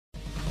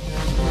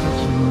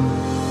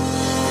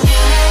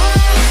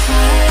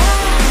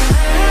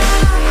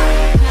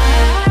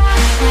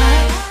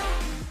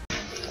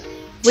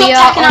We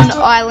are on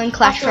Island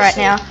Clash right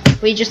now.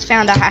 We just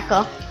found a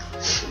hacker.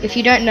 If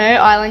you don't know,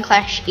 Island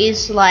Clash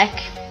is like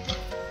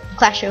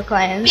Clash of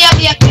Clans. Yeah.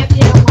 He's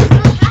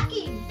not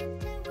hacking.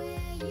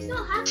 He's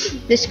not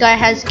hacking. This guy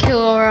has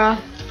killer,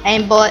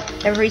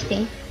 aimbot,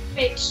 everything.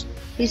 Bitch.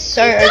 He's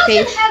so He OP.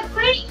 doesn't have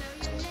range.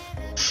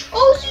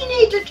 All you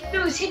need to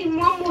do is hit him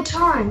one more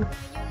time.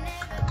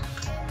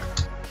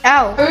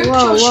 Ow!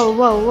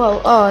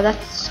 Whoa! Oh, that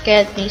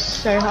scared me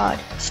so hard.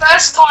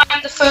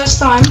 The first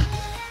time,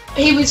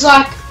 he was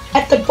like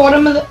at the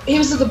bottom of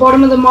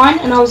the mine,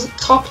 and I was at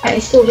the top, and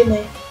he still hit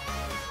me.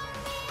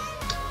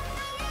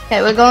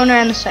 Okay, we're going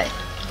around the side.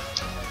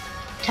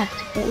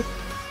 Tactical.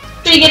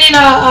 Should you get in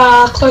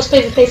a close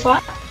PvP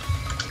fight?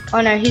 Oh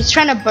no, he's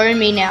trying to bow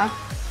me now.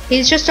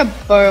 He's just a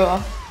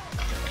bower,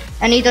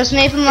 and he doesn't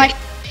even like.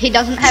 He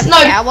doesn't have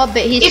power,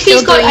 but he's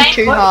still doing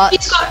 2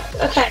 hearts.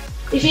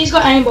 If he's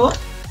got aimbot.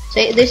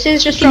 See, this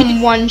is just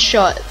from 1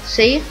 shot.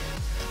 See?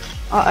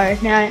 Uh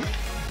oh,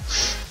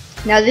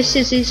 now this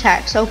is his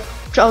hack. So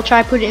I'll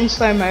try to put it in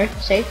slow mo.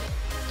 See?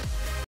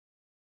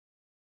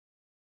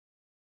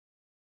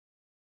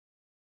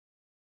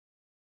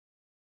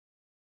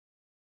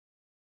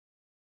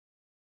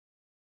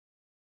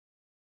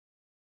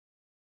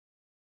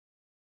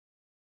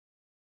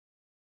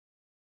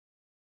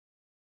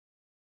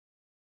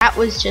 That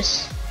was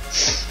just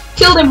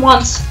killed him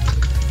once.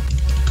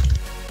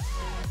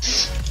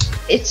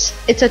 It's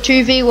a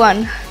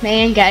 2v1, me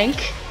and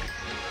Gank.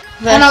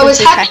 And I was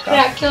happy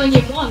about killing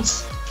him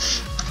once.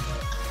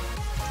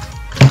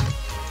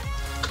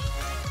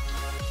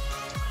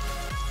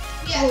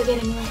 Yeah, we're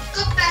getting away.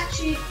 Got back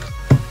to you.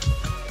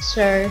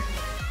 So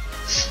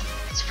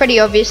it's pretty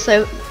obvious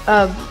that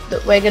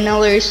we're gonna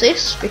lose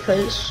this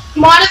because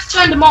might have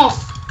turned him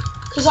off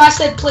because I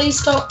said please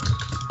stop.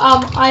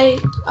 I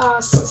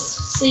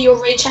see your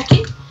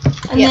rechecking,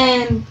 and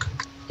then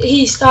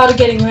he started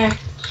getting wrecked.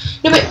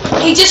 No, but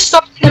he just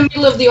stopped in the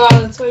middle of the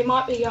island, so he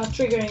might be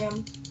triggering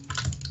him.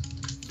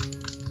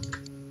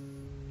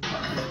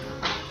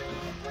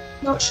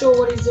 Not sure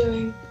what he's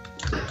doing.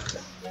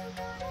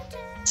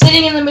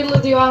 Sitting in the middle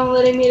of the island,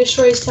 letting me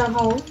destroy his town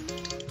hall.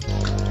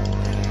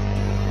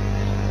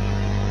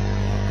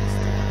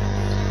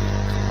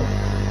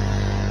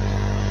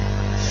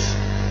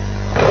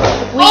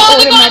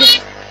 The guy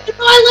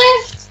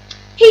left!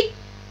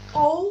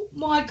 Oh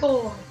my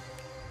god.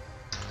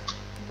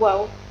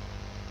 Whoa.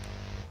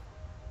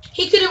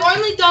 He could have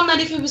only done that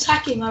if he was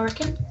hacking, I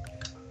reckon.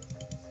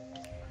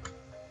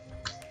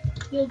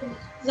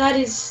 That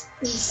is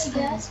insane.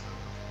 That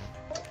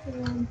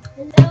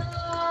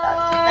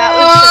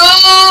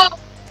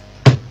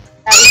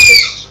was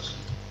just...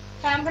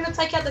 Okay, I'm gonna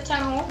take out the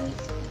town hall.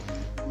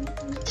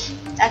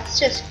 That's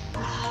just...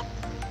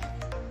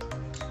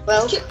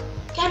 Well...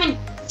 Cameron,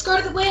 let's go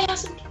to the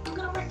warehouse and I'm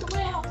gonna wreck the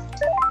warehouse.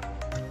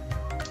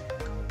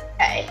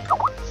 Okay.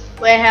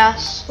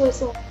 Warehouse.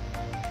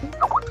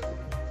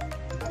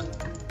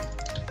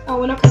 Oh,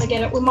 we're not gonna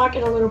get it. We might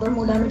get a little bit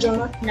more damage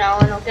on it. No,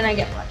 we're not gonna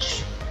get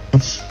much.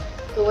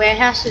 The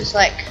warehouse is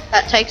like,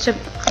 that takes a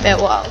bit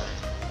while.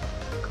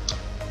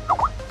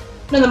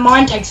 No, the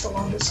mine takes the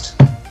longest.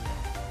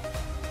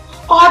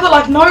 Oh, I got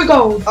like no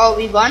gold. Oh,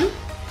 we won?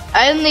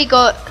 I only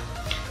got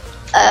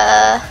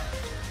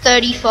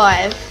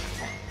 35.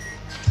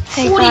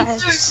 Hey 42.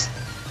 guys.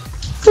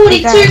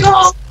 42 Hey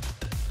gold.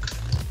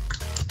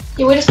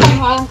 Yeah, we're just playing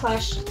Island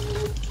Clash.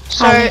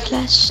 So, Island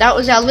Clash. that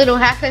was our little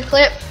hacker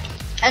clip,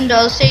 and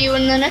I'll see you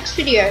in the next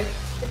video.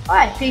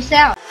 Bye, peace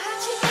out.